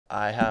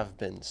I have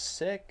been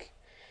sick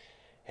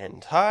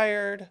and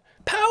tired.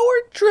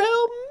 Power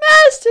Drill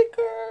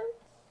Massacre!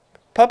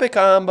 Puppet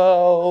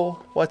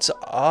Combo! What's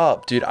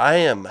up? Dude, I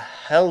am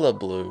hella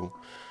blue.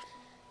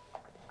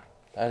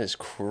 That is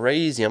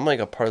crazy. I'm like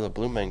a part of the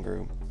Blue Man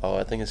group. Oh,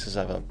 I think it's because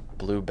I have a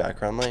blue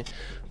background light.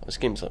 Oh, this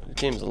game's a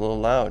little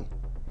loud.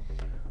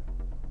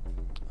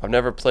 I've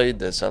never played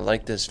this. I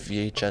like this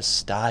VHS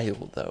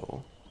style,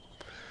 though.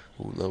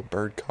 Ooh, little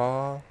bird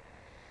caw.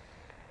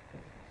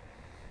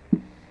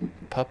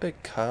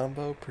 Puppet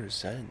Combo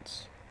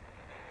presents.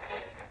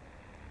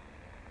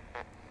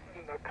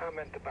 No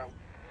comment about.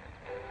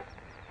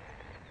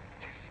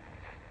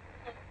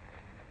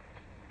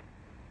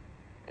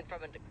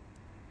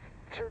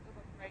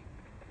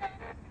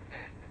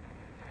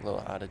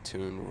 Little out of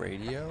tune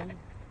radio.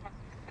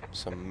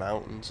 Some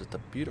mountains with a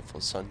beautiful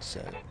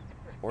sunset.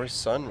 Or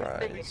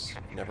sunrise.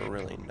 You never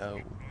really know.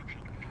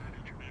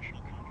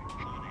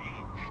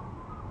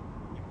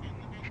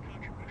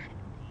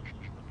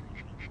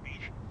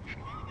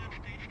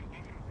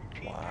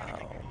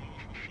 Wow.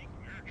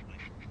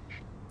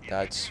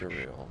 That's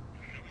surreal.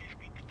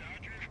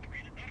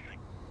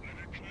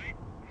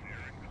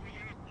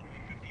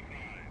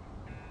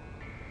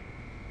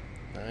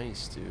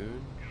 Nice,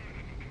 dude.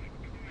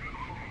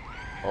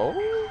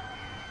 Oh?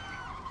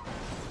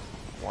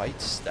 White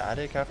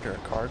static after a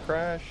car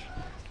crash?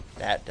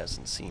 That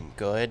doesn't seem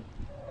good.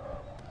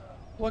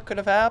 What could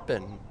have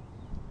happened?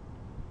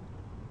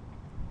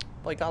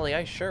 By golly,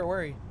 I sure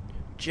worry.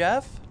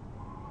 Jeff?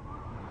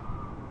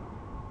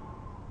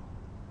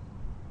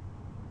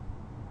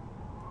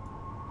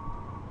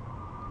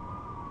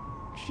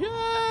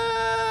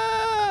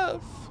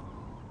 Jeff!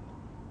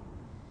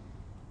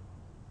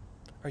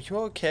 Are you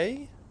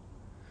okay?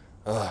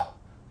 Ugh,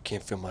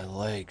 can't feel my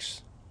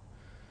legs.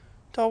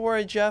 Don't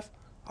worry, Jeff.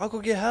 I'll go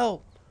get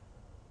help.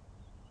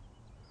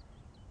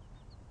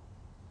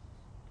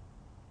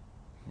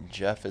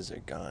 Jeff is a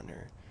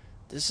goner.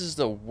 This is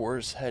the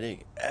worst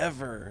headache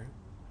ever.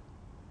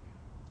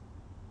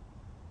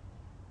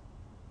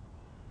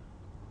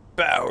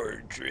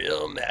 Power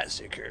Drill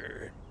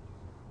Massacre.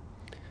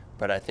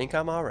 But I think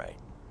I'm alright.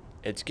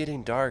 It's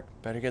getting dark.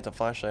 Better get the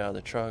flashlight out of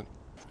the truck.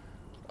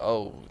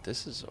 Oh,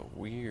 this is a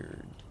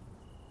weird.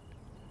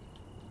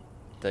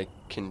 The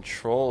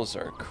controls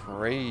are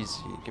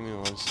crazy. Give me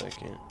 1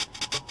 second.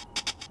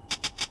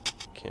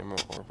 Camera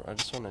orb. I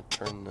just want to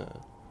turn the.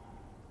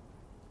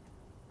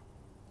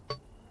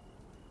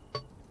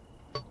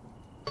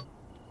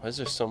 Why is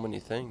there so many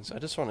things? I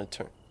just want to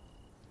turn.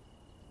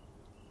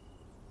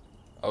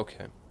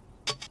 Okay.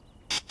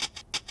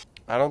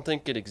 I don't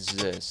think it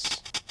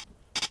exists.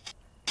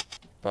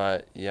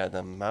 But yeah,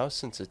 the mouse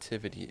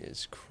sensitivity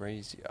is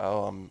crazy.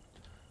 Oh,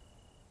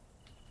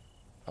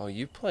 Oh,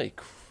 you play.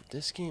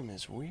 This game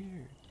is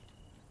weird.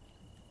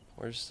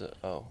 Where's the...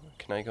 Oh,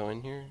 can I go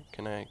in here?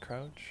 Can I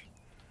crouch?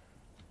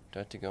 Do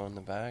I have to go in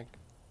the back?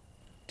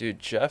 Dude,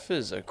 Jeff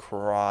is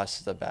across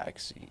the back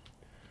seat.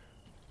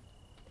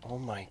 Oh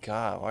my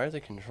god, why are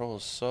the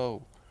controls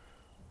so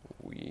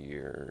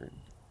weird?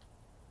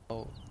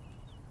 Oh,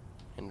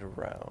 and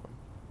around.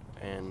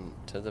 And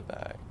to the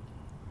back.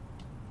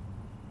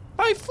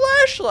 My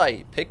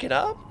flashlight! Pick it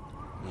up?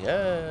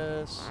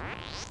 Yes.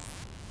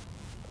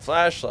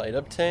 Flashlight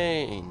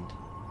obtained.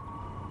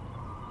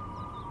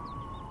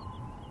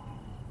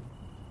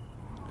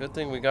 Good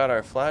thing we got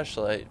our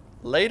flashlight.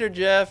 Later,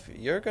 Jeff.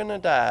 You're gonna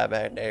die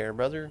back there,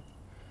 brother.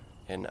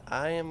 And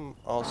I am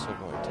also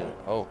going to...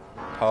 Oh,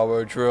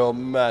 Power Drill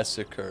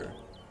Massacre.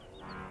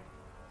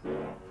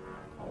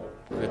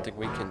 Good thing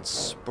we can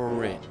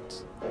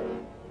sprint.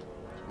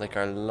 Like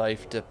our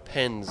life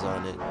depends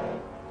on it.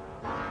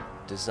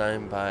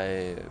 Designed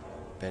by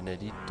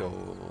Benedito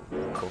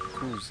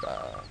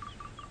Kokuza.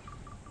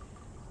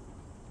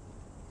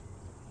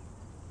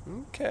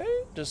 Okay,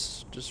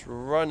 just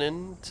run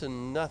into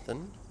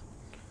nothing.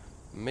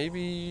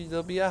 Maybe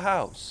there'll be a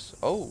house.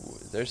 Oh,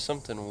 there's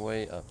something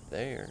way up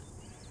there.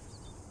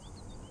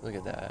 Look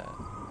at that.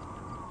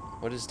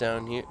 What is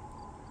down here?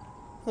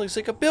 Looks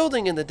like a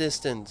building in the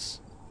distance.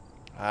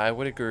 I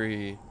would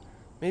agree.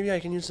 Maybe I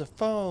can use the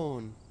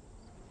phone.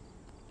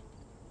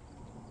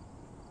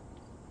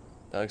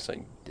 That looks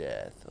like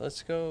death.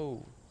 Let's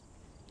go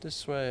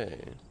this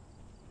way.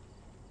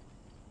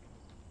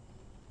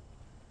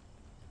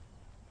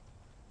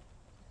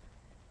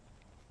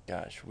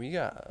 Gosh, we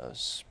got a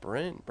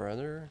sprint,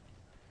 brother.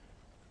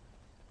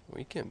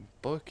 We can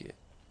book it.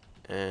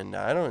 And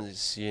I don't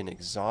see an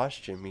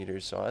exhaustion meter,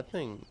 so I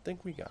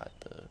think we got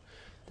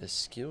the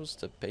skills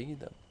to pay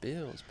the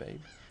bills,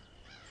 baby.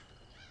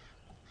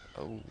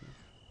 Oh.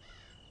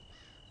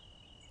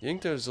 You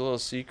think there's little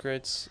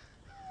secrets?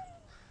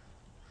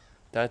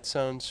 That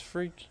sounds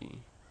freaky.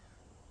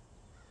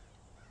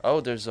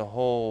 Oh, there's a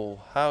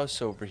whole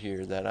house over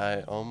here that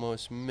I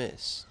almost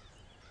missed.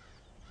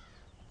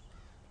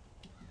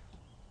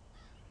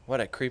 What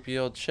a creepy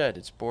old shed.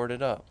 It's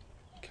boarded up.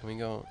 Can we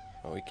go?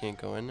 Oh, we can't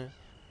go in there?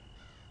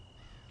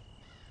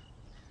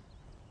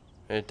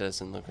 It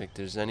doesn't look like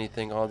there's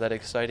anything all that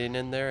exciting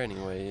in there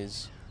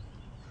anyways.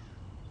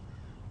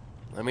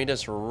 Let me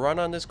just run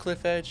on this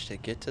cliff edge to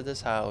get to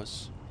this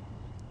house.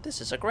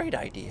 This is a great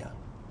idea.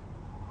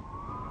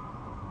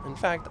 In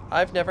fact,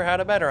 I've never had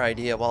a better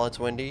idea while it's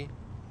windy.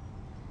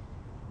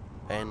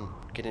 And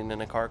getting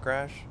in a car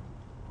crash.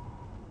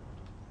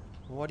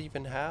 What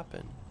even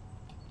happened?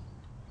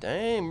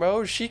 Dang,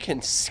 bro, she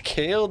can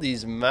scale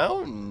these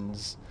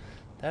mountains.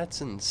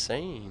 That's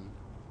insane.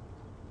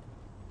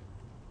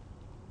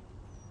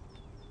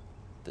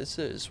 This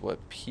is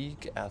what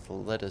peak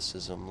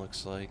athleticism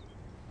looks like.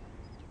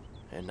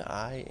 And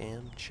I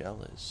am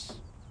jealous.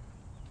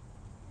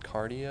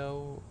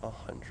 Cardio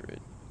 100.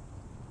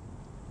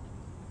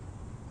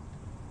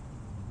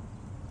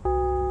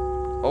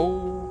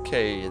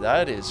 Okay,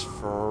 that is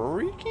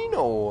freaky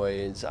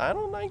noise. I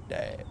don't like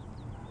that.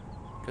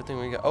 Good thing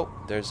we got. Oh,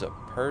 there's a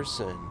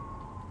person.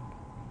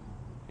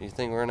 You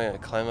think we're gonna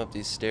climb up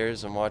these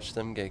stairs and watch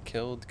them get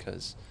killed?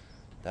 Because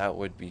that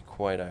would be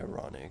quite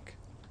ironic.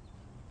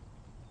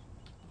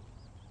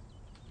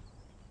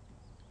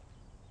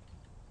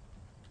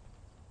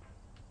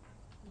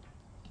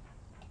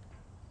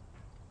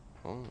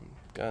 Oh,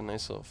 got a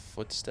nice little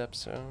footstep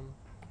sound.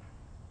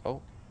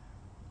 Oh.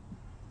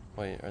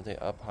 Wait, are they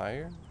up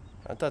higher?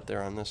 I thought they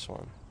were on this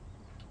one.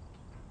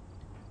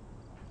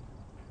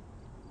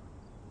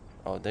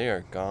 Oh, they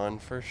are gone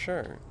for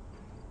sure.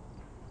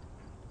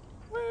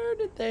 Where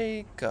did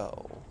they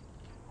go?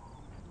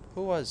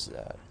 Who was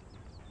that?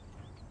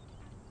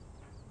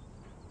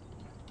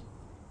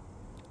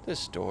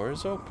 This door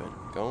is open.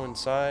 Go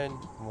inside.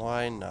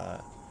 Why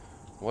not?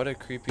 What a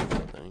creepy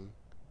building.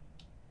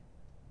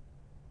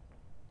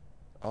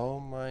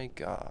 Oh my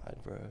god,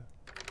 bro.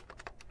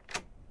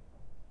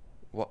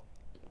 What?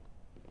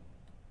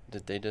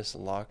 Did they just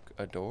lock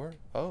a door?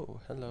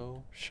 Oh,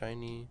 hello.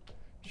 Shiny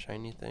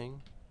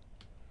thing.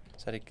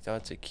 Is that a,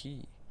 that's a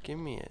key. Give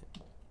me it.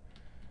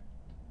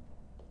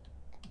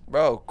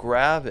 Bro,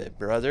 grab it,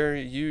 brother.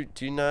 You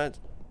do not...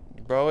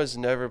 Bro has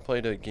never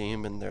played a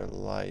game in their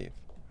life.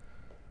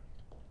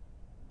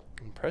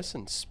 I'm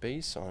pressing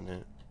space on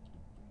it.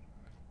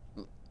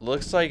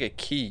 Looks like a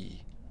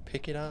key.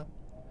 Pick it up.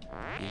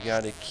 You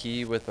got a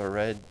key with a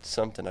red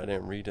something. I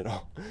didn't read it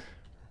all.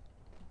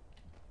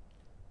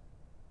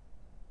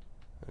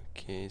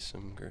 Okay,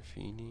 some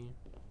graffiti.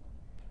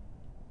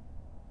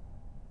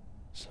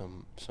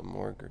 Some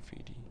more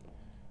graffiti.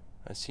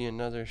 I see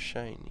another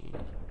shiny.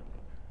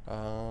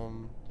 I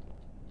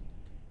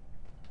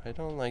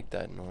don't like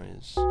that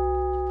noise.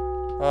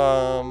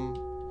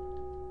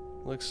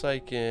 Looks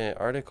like an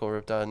article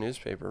ripped out of a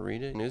newspaper.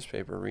 Read it.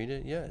 Newspaper, read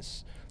it.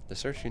 Yes. The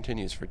search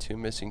continues for 2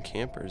 missing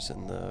campers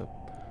in the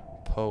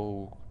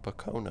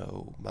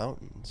Pocono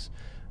Mountains.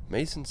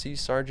 Mason C.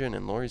 Sargent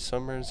and Lori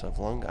Summers of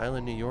Long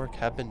Island, New York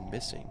have been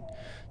missing.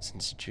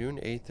 Since June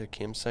 8th, their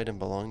campsite and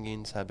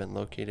belongings have been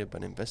located,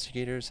 but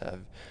investigators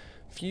have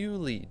few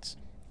leads.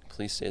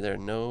 Police say there are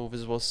no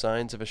visible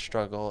signs of a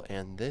struggle,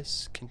 and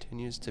this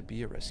continues to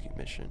be a rescue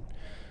mission.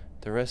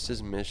 The rest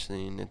is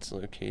missing. It's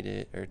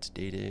located, or it's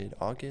dated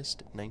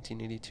August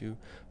 1982,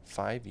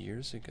 5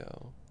 years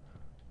ago.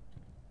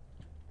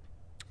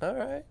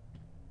 Alright.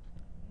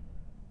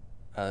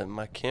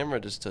 My camera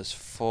just does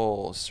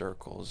full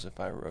circles if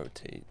I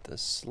rotate the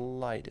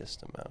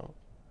slightest amount.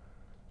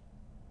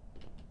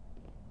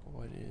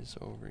 What is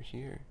over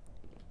here?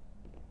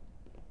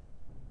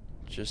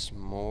 Just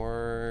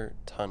more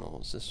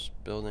tunnels. This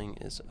building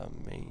is a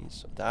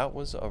maze. That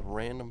was a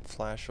random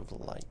flash of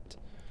light.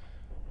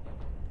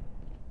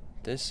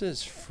 This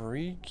is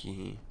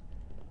freaky.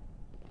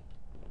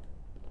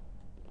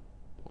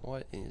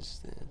 What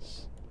is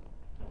this?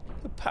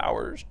 The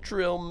Powers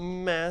Drill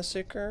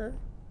Massacre?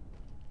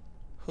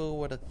 Who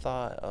would have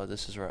thought? Oh,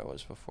 this is where I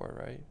was before,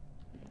 right?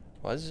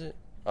 Was it?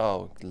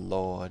 Oh,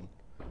 Lord.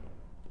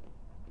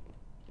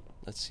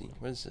 Let's see.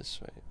 What is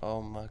this way?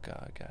 Oh my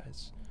god,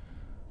 guys.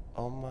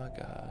 Oh my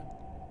god.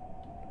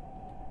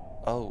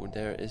 Oh,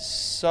 there is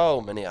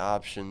so many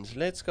options.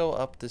 Let's go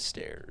up the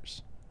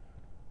stairs.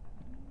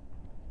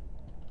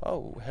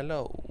 Oh,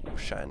 hello.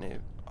 Shiny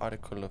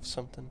article of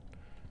something.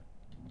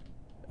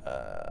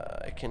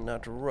 I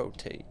cannot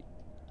rotate.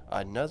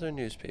 Another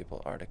newspaper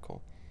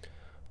article.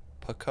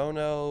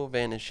 Pocono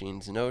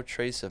vanishings. No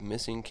trace of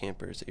missing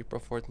campers.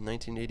 April 4th,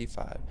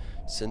 1985.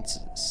 Since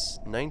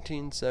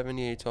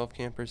 1978, 12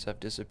 campers have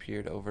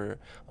disappeared over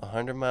a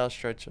 100-mile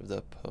stretch of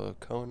the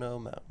Pocono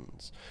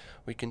Mountains.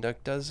 We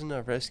conduct dozens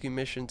of rescue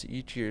missions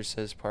each year,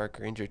 says Park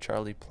Ranger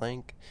Charlie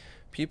Plank.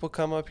 People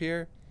come up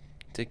here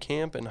to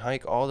camp and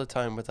hike all the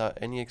time without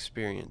any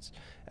experience.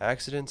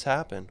 Accidents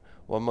happen.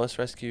 While most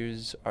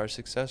rescues are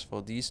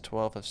successful, these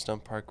 12 have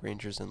stumped park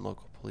rangers and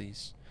local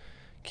police.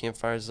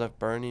 Campfires left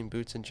burning,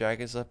 boots and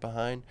jackets left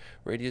behind,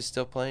 radios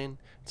still playing.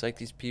 It's like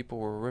these people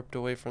were ripped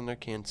away from their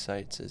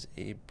campsite, says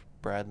Abe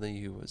Bradley,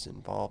 who was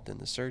involved in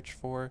the search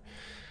for.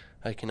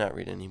 I cannot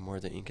read anymore,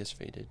 the ink is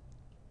faded.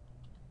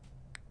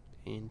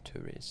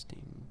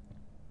 Interesting.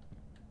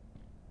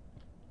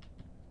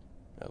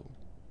 Oh.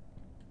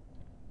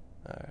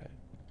 Alright.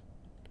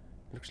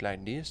 Looks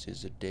like this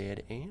is a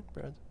dead end,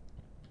 brother.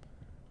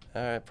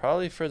 Alright,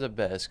 probably for the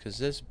best, because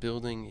this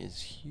building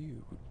is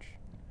huge.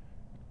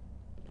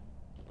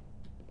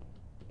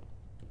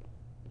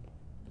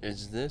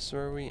 Is this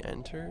where we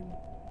entered?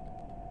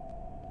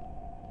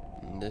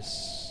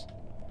 This...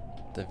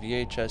 The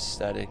VHS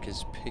static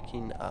is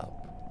picking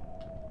up.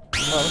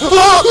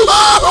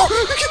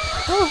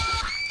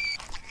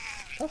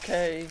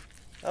 Okay.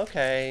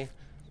 Okay.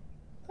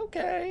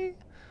 Okay.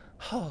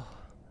 Oh,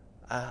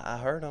 I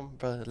heard him,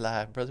 brother.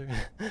 Live, brother.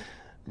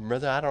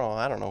 Brother, I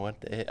don't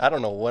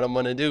know what I'm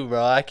gonna do,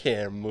 bro. I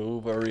can't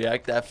move or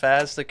react that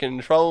fast. The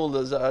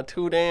controllers are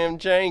too damn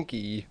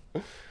janky.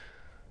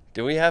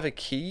 Do we have a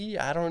key?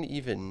 I don't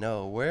even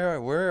know.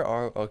 Where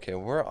are... Okay,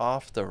 we're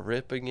off the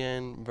rip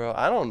again, bro.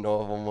 I don't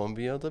know if I'm gonna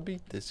be able to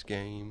beat this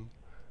game.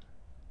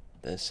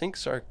 The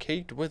sinks are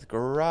caked with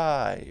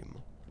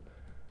grime.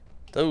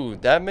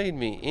 Dude, that made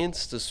me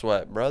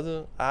insta-sweat,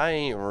 brother. I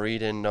ain't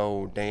reading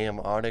no damn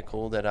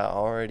article that I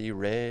already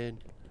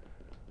read.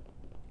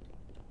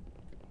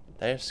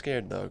 That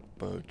scared the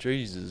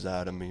bejesus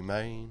out of me,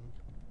 man.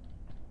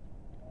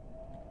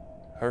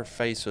 Her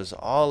face was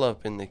all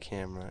up in the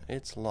camera.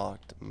 It's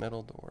locked.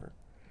 Metal door.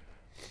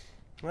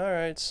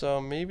 Alright, so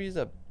maybe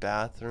the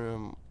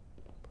bathroom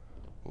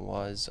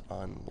was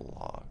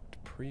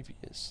unlocked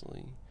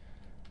previously.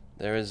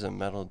 There is a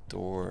metal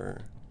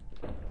door.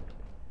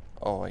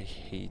 Oh, I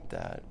hate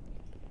that.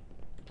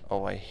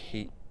 Oh, I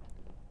hate...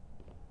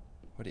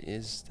 What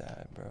is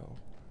that, bro?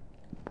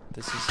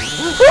 This is...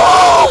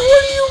 Oh,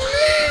 what do you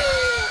mean?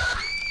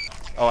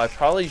 Oh, I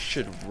probably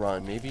should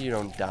run. Maybe you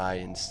don't die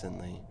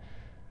instantly.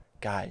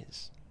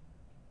 Guys,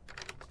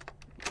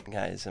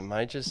 am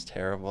I just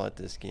terrible at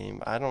this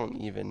game? I don't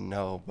even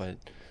know, but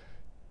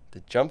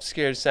the jump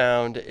scare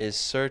sound is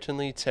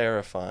certainly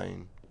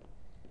terrifying.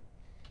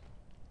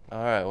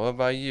 Alright, what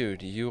about you?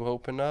 Do you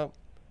open up?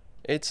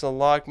 It's a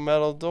locked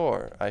metal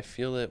door. I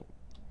feel it.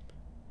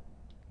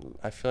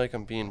 I feel like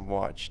I'm being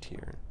watched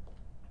here.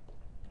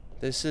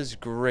 This is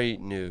great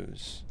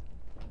news.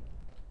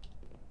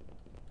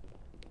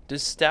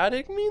 Does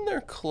static mean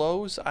they're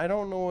closed? I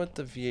don't know what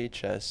the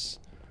VHS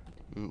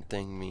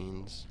thing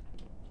means.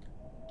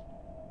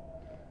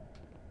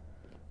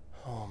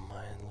 Oh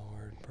my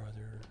lord,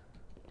 brother.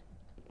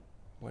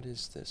 What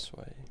is this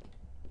way?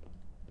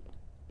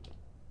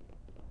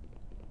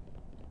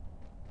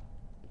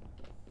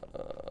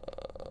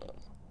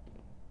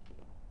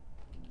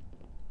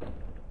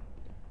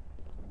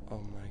 Oh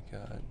my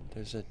god.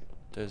 There's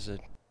a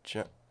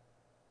jump.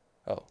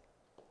 Oh.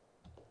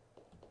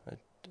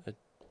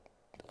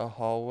 A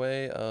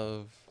hallway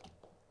of...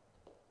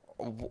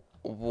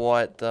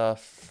 What the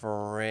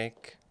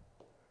frick?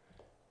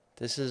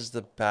 This is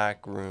the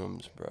back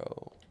rooms,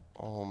 bro.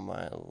 Oh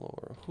my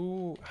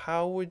lord.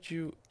 How would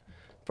you...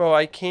 Bro,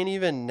 I can't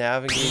even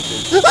navigate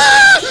this.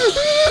 I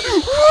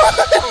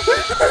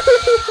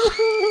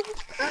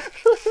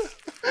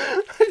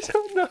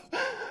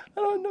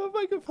don't know if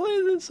I can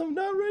play this. I'm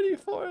not ready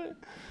for it.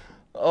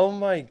 Oh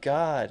my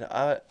god.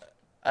 I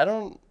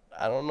don't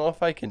know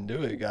if I can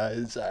do it,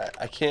 guys.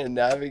 I can't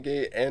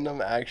navigate, and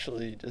I'm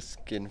actually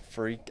just getting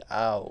freaked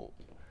out.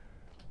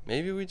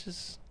 Maybe we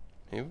just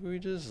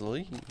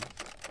leave.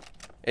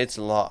 It's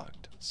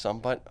locked.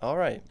 Somebody. All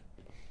right.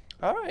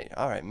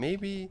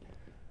 Maybe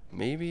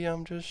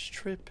I'm just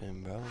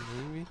tripping, bro.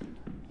 Maybe.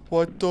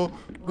 What the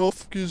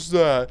fuck is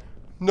that?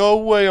 No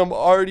way. I'm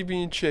already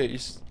being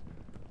chased.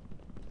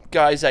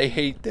 Guys, I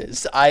hate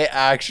this. I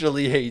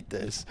actually hate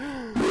this.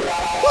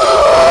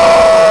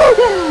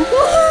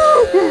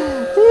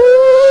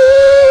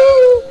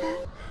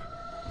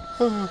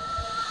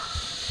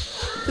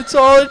 It's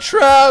all a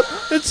trap.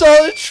 It's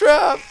all a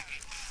trap.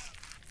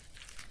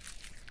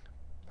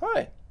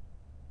 Hi.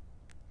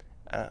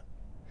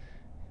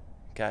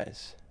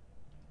 Guys,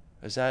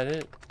 is that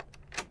it?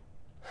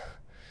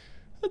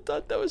 I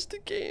thought that was the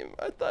game.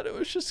 I thought it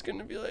was just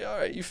gonna be like,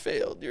 alright, you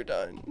failed, you're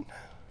done.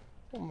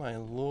 Oh my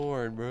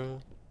lord,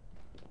 bro.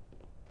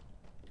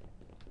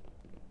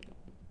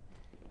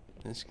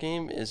 This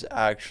game is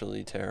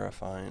actually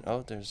terrifying.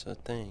 Oh, there's a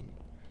thing.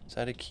 Is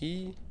that a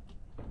key?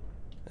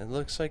 It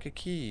looks like a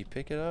key.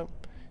 Pick it up.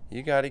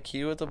 You got a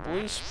key with a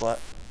blue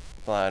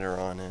splatter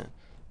on it.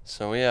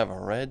 So we have a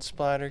red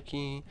splatter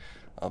key,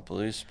 a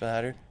blue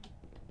splatter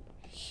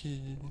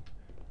key.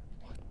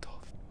 What the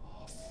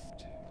fuck,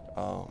 dude?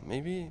 Oh,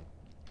 maybe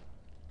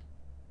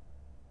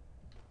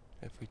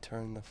if we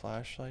turn the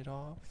flashlight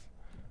off.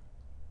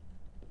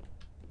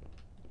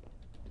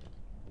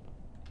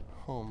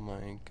 Oh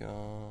my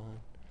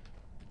god.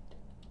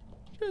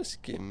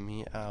 Just get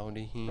me out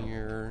of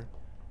here.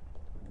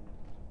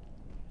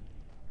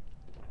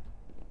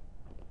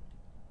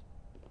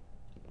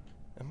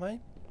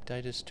 Did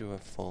I just do a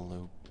full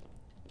loop?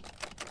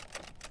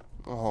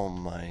 Oh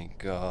my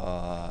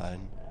god.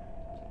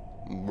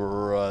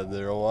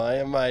 Brother, why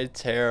am I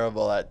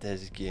terrible at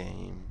this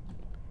game?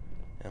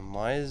 And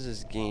why is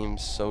this game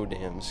so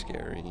damn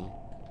scary?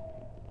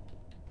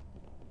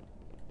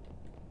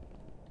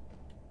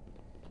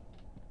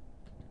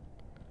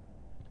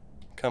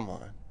 Come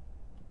on.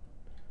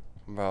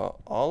 Bro,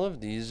 all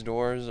of these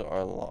doors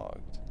are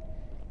locked.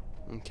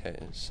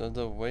 Okay, so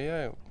the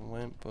way I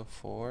went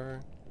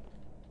before...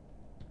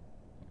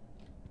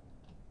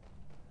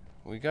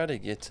 We gotta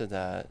get to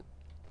that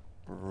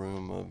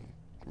room of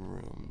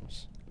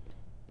rooms.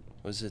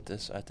 Was it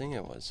this? I think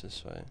it was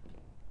this way.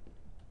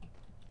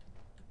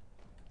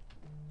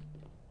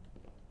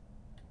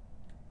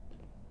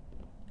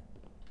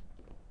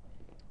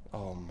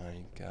 Oh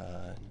my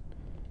god.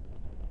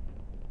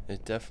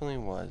 It definitely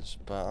was,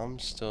 but I'm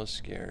still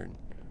scared.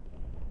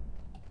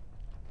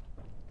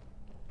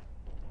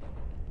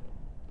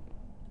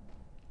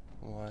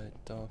 What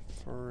the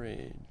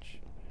fridge?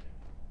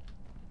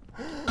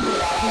 I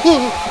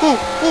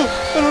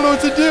don't know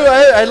what to do.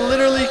 I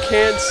literally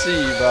can't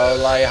see, bro.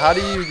 Like, how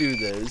do you do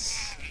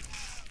this?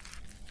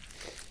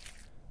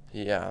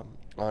 Yeah,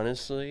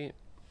 honestly,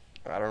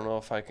 I don't know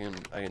if I can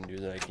do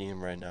that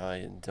game right now.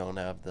 I don't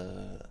have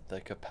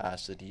the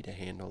capacity to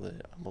handle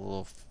it. I'm a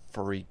little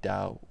freaked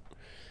out.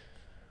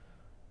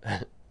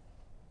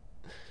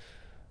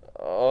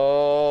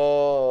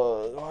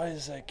 Oh, why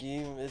is that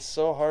game? It's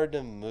so hard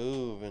to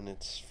move and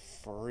it's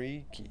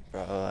freaky,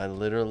 bro. I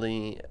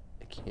literally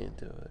can't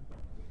do it.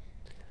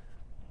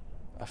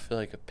 I feel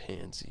like a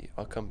pansy.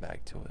 I'll come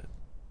back to it,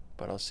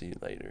 but I'll see you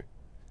later.